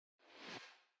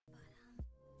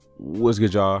What's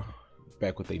good, y'all?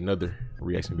 Back with another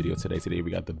reaction video today. Today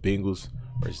we got the Bengals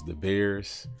versus the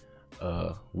Bears,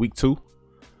 week 2.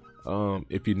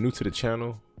 If you're new to the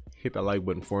channel, hit that like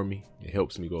button for me. It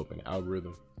helps me go up in the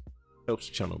algorithm, helps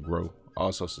the channel grow.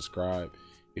 Also subscribe.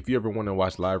 If you ever want to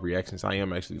watch live reactions, I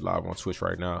am actually live on Twitch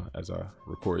right now as I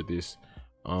record this.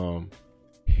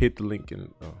 Hit the link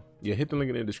in hit the link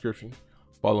in the description.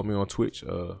 Follow me on Twitch.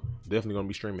 Definitely gonna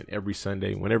be streaming every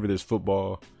Sunday whenever there's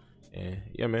football. And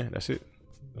yeah, man, that's it.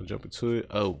 I'll jump into it.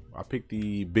 Oh, I picked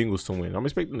the Bengals to win. I'm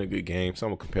expecting a good game,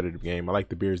 some competitive game. I like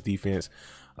the Bears defense.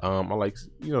 I like,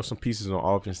 some pieces on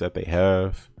offense that they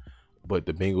have, but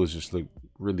the Bengals just look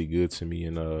really good to me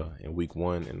in week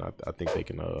 1, and I think they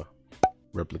can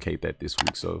replicate that this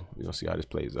week. So we're gonna see how this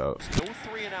plays out. No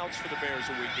 3 and outs for the Bears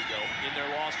a week ago in their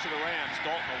loss to the Rams.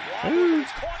 Dalton was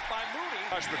caught by Mooney.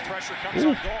 Freshman pressure comes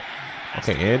on Dalton.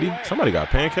 Okay, Andy. Somebody got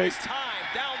pancakes.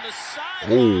 Down the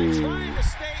sideline, trying to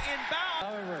stay in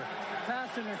bounds.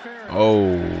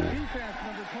 Oh,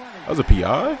 that was a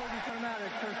PI.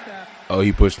 Oh,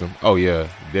 he pushed him. Oh yeah,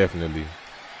 definitely.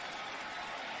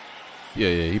 Yeah,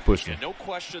 he pushed him. No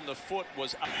question, the foot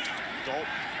was up. Dalton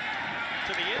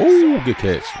to the end. Ooh, good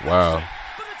catch. Wow.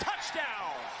 For the touchdown.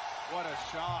 What a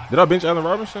shot. Did I bench Allen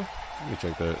Robinson? Let me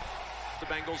check that. The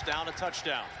Bengals down a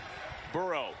touchdown.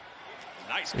 Burrow.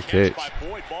 Nice catch by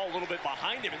Boyd. Ball a little bit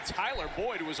behind him, and Tyler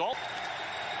Boyd was all.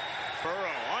 Burrow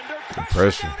under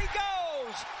pressure. Down he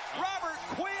goes. Robert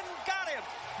Quinn got him.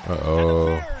 Uh-oh.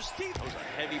 That was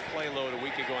a heavy play load a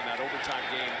week ago in that overtime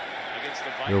game against the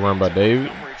Vikings. Good run by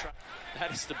David.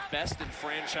 That is the best in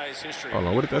franchise history. Hold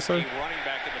on, what did that say? Running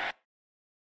back in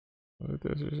the What did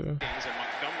that say?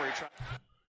 Montgomery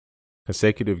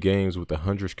Consecutive games with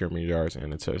 100 scrimmage yards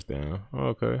and a touchdown.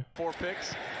 Okay. 4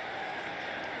 picks.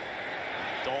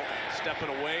 Dalton stepping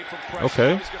away from pressure.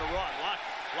 Okay. He's going to run.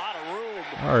 Lot of room.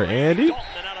 All right, Andy. Dalton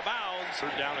and out of bounds.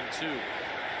 They're down in 2.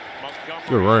 Montgomery.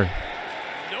 Good run.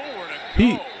 Nowhere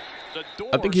to go.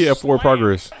 I think he had 4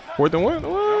 progress. 4th and 1.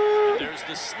 What? There's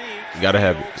the sneak. You gotta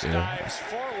have it. Yeah.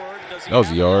 That was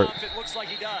a yard. It looks like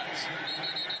he does.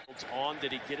 On.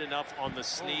 Did he get enough on the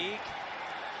sneak?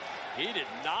 He did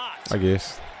not. I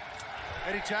guess.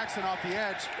 Eddie Jackson off the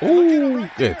edge. Ooh,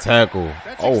 good tackle.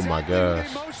 Oh my gosh.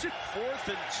 4th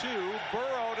and 2.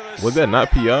 Burrow to the Was that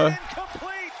not PI?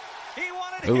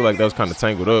 It looked like that was kind of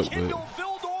tangled up, but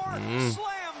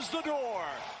slams the door.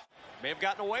 May have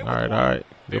gotten away with all right.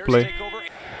 Good Bears play. take over.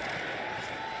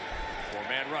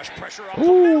 4-man rush pressure up Ooh,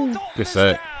 the middle. Dalton good is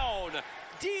sack. down.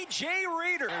 DJ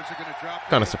Reader.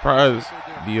 Kind of surprised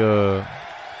the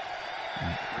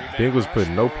Bengals put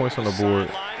no points on the board.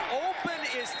 Open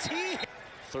is T.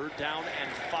 3rd down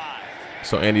and 5.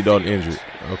 So Andy Dalton injured.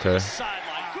 Okay. Sideline.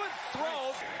 Good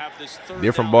throw. Have this 3rd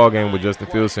Different down ball game with line. Justin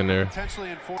Fields in there. Potentially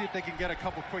in 4. See if they can get a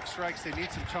couple quick strikes. They need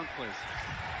some chunk plays.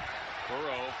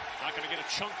 Burrow not going to get a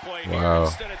chunk play Wow. here.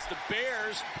 Instead, it's the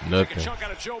Bears. Nothing. Take a chunk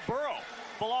out of Joe Burrow.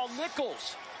 Bilal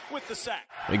Nichols with the sack.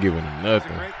 They giving him It's a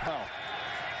nothing. great call.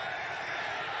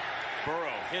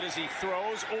 Burrow hit as he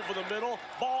throws over the middle.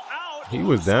 Ball out. He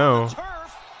was Loose on down. the turf.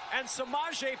 And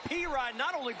Samaje Perine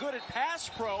not only good at pass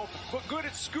pro, but good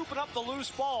at scooping up the loose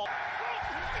ball.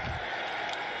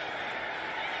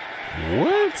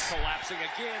 What? Collapsing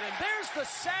again, and there's the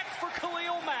sack for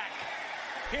Khalil Mack.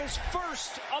 His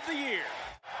 1st of the year.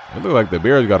 It looked like the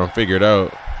Bears got him figured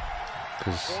out.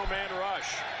 'Cause 4-man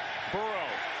rush. Burrow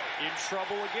in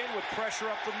trouble again with pressure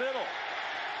up the middle.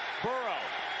 Burrow.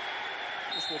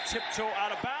 This will tiptoe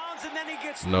out of bounds, and then he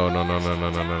gets no.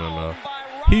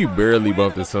 He barely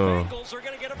bumped his son.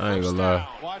 I ain't gonna lie.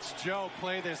 Watch Joe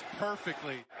play this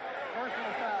perfectly.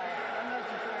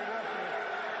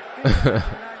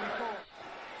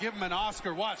 Give him an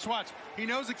Oscar. Watch. He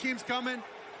knows Akeem's coming.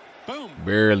 Boom.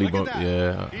 Barely Look at bumped. that.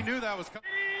 Yeah. He knew that was coming.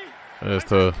 That's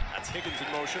tough. That's Higgins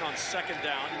in motion on 2nd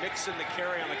down. Mixon the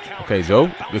carry on the counter. Okay, Joe.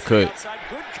 Good Bouncing cut. outside.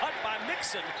 Good cut by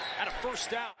Mixon and a 1st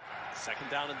down. 2nd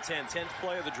down and 10. 10th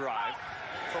play of the drive.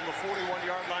 From the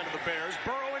 41-yard line of the Bears.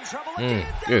 Burrow in trouble again.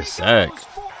 Good sack.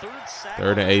 3rd sack.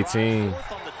 3rd and 18.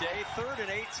 4th on the day. 3rd and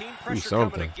 18. Do Pressure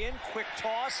something. coming again. Quick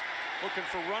toss. Looking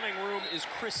for running room is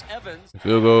Chris Evans.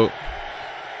 Field goal.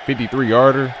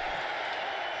 53-yarder.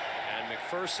 And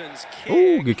McPherson's kick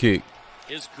Ooh, good kick.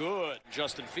 is good.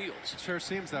 Justin Fields. Sure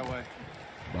seems that way.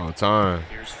 About time.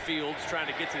 Here's Fields trying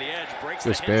to get to the edge. Breaks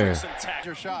Good the spin. Hendrickson tackle.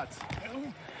 Your shots.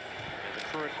 And the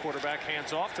current quarterback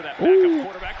hands off to that backup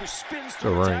quarterback who spins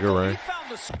through the tackle. Good run. He found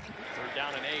the 3rd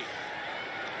down and 8.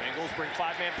 Bengals bring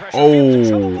 5-man pressure.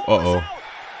 Oh, uh-oh.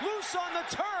 Loose on the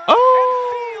turf.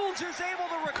 Oh. And Fields is able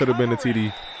to recover. Could have been a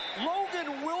TD.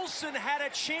 Logan Wilson had a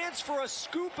chance for a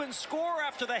scoop and score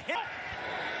after the hit.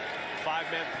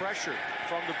 5-man pressure.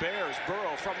 from the Bears.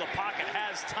 Burrow from the pocket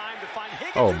has time to find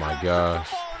Higgins. Oh my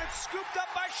gosh. And it's scooped up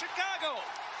by Chicago.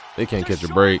 They can't catch a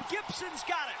break. Gibson's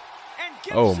got it. And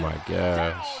Gibson Oh my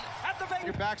gosh.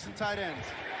 Your backs and tight ends.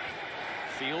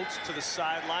 Fields to the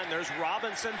sideline. There's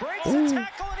Robinson. Breaks the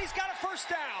tackle, and he's got a first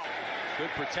down. Good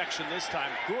protection this time.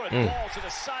 Good ball to the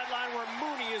sideline where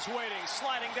Mooney is waiting.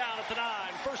 Sliding down at the 9.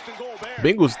 First and goal, Bears.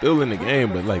 Bengals still in the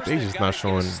game, but like they just not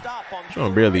showing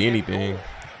barely anything.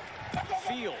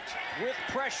 Fields with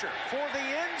pressure for the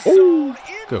end zone.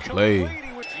 Good play.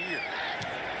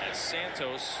 As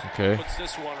Santos puts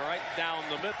this one right down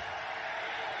the middle.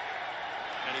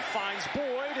 And he finds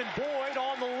Boyd, and Boyd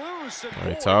on the loose. And all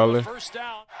right, Tyler. First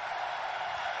down.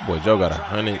 Boy, Joe got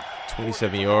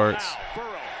 127 yards.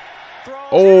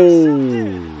 Oh!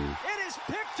 It is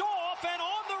picked off, and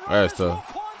on the run that's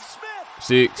tough.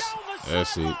 6. That's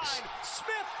 6.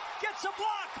 Smith gets a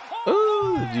block.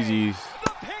 Oh, GG's.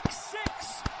 The pick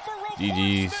 6 for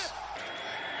GG's.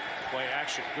 Play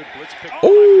action. Good blitz pick.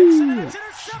 Oh! It's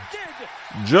intercepted.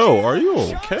 Joe, are you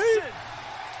okay?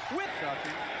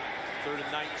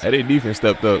 Hey, their defense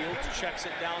stepped up. Checks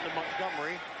it down to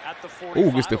Montgomery at the 45.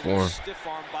 Ooh, good stiff arm. Stiff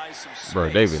arm by some space. Bro,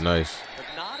 David, nice. But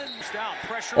not in down.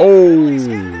 Pressure.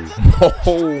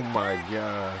 Oh my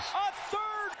gosh. A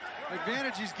third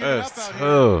advantage. He's getting That's up out tough.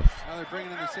 here. Now they're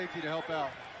bringing in the safety to help out.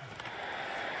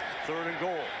 3rd and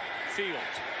goal.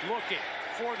 Fields looking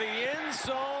for the end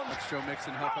zone. Let's Joe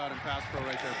Mixon help out in pass pro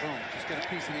right there. Boom. Just get a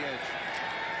piece of the edge.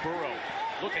 Burrow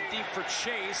looking deep for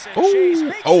Chase. And Ooh. Chase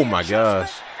makes Oh the my adjustment,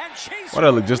 gosh. and Chase Why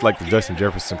that look just like the will Justin walk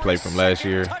Jefferson in play for from his last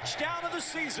second year? Touchdown of the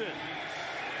season.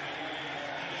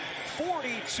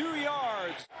 42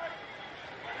 yards.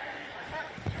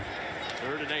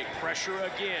 3rd and 8. Pressure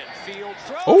again. Field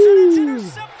throws and it's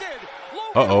intercepted.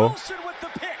 Logan Wilson with the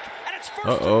pick. And it's first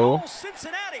and goal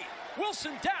Cincinnati.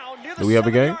 Wilson down near the Do we have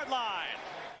a game? 7-yard line.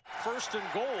 1st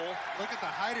and goal. Look at the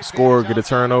height Score, get a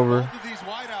turnover. Both of these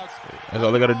wideouts. That's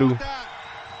all they got to do.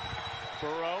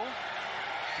 Burrow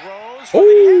throws for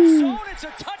the end zone. It's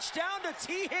a touchdown to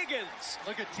T. Higgins.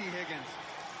 Look at T. Higgins.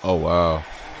 Oh, wow.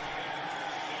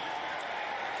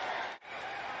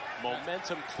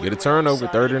 Momentum Get a turnover,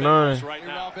 3rd and 9. right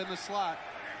now. Rob in the slot.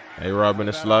 Hey, Rob in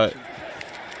the slot.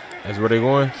 That's where they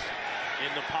going.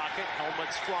 In the pocket,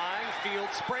 helmets flying.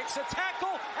 Fields breaks a tackle,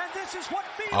 and this is what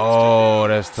Fields Oh, can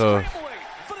do. that's tough. Scrambling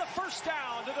for the first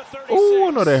down to the 36. Oh,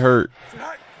 I know that hurt. The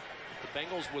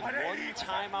Bengals with 1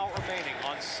 timeout remaining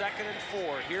on 2nd and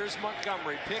 4. Here's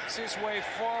Montgomery, picks his way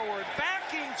forward,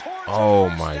 backing towards Oh, the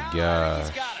first my down. gosh.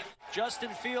 He's got it. Justin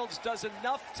Fields does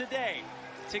enough today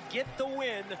to get the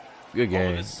win. Good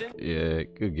game. Yeah,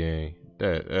 good game.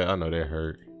 That I know that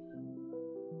hurt.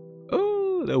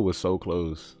 Oh, that was so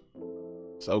close.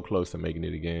 So close to making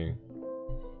it a game.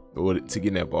 But to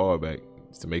getting that ball back,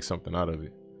 to make something out of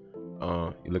it.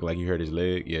 It looked like he hurt his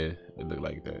leg. Yeah, it looked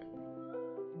like that.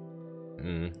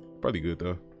 Probably good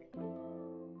though.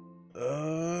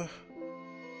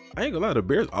 I ain't gonna lie, the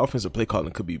Bears' offensive play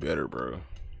calling could be better, bro.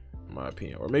 In my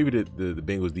opinion, or maybe the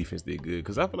Bengals defense did good,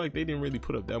 because I feel like they didn't really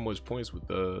put up that much points with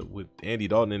Andy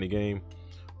Dalton in the game,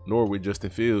 nor with Justin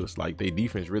Fields. Like, their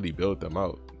defense really bailed them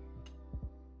out.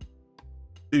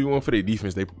 If you went for their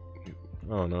defense, I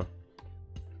don't know,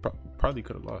 probably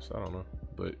could have lost. I don't know,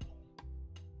 but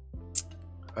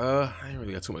I ain't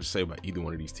really got too much to say about either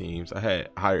one of these teams. I had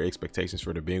higher expectations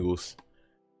for the Bengals,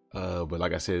 but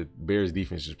like I said, Bears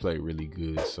defense just played really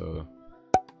good, so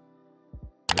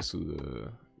that's who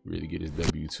really get his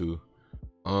W2.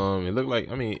 It looked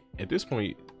like, I mean, at this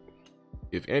point,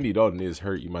 if Andy Dalton is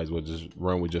hurt, you might as well just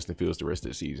run with Justin Fields the rest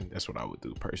of the season. That's what I would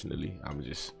do personally. I would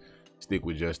just stick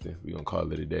with Justin. We're gonna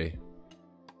call it a day.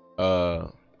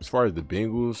 As far as the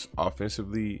Bengals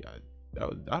offensively,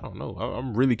 I don't know.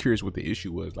 I'm really curious what the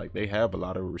issue was. Like, they have a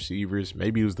lot of receivers.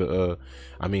 Maybe it was the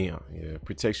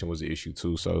protection was the issue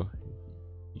too. So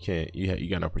you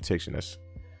got no protection. That's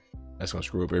gonna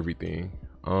screw up everything.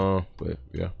 But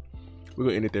yeah, we're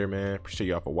gonna end it there, man. Appreciate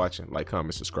y'all for watching. Like,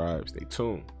 comment, subscribe. Stay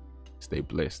tuned. Stay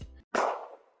blessed.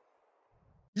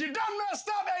 You done messed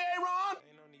up, Aaron.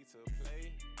 Ain't no need to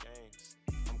play games.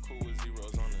 I'm cool with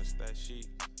zeros on the stat sheet.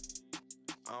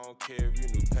 I don't care if you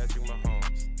knew Patrick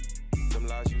Mahomes. Them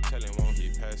lies you telling won't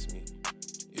get past me.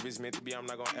 If it's meant to be, I'm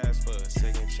not gonna ask for a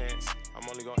second chance. I'm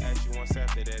only gonna ask you once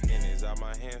after that, then it's out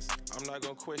my hands. I'm not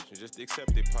gonna question, just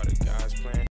accept it, part of God's plan.